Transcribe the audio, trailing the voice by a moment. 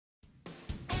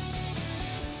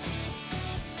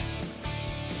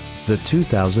the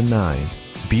 2009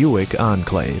 Buick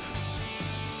Enclave.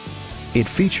 It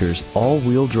features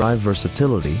all-wheel drive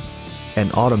versatility, an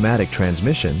automatic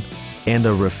transmission, and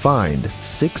a refined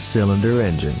 6-cylinder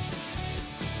engine.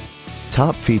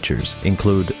 Top features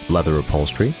include leather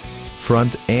upholstery,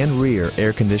 front and rear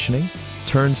air conditioning,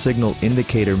 turn signal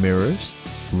indicator mirrors,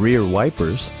 rear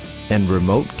wipers, and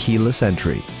remote keyless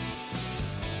entry.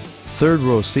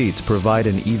 Third-row seats provide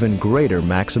an even greater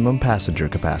maximum passenger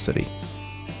capacity.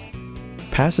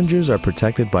 Passengers are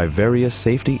protected by various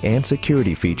safety and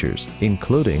security features,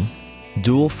 including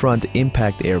dual front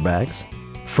impact airbags,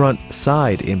 front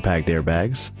side impact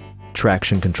airbags,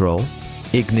 traction control,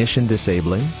 ignition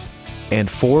disabling, and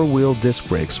 4-wheel disc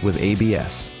brakes with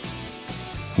ABS.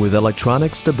 With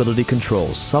electronic stability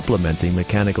control supplementing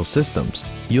mechanical systems,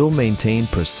 you'll maintain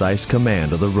precise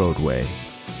command of the roadway.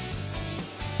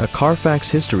 A Carfax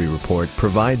history report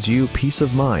provides you peace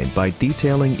of mind by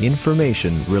detailing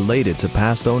information related to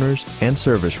past owners and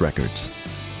service records.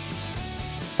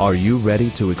 Are you ready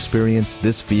to experience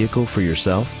this vehicle for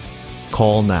yourself?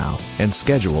 Call now and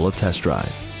schedule a test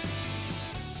drive.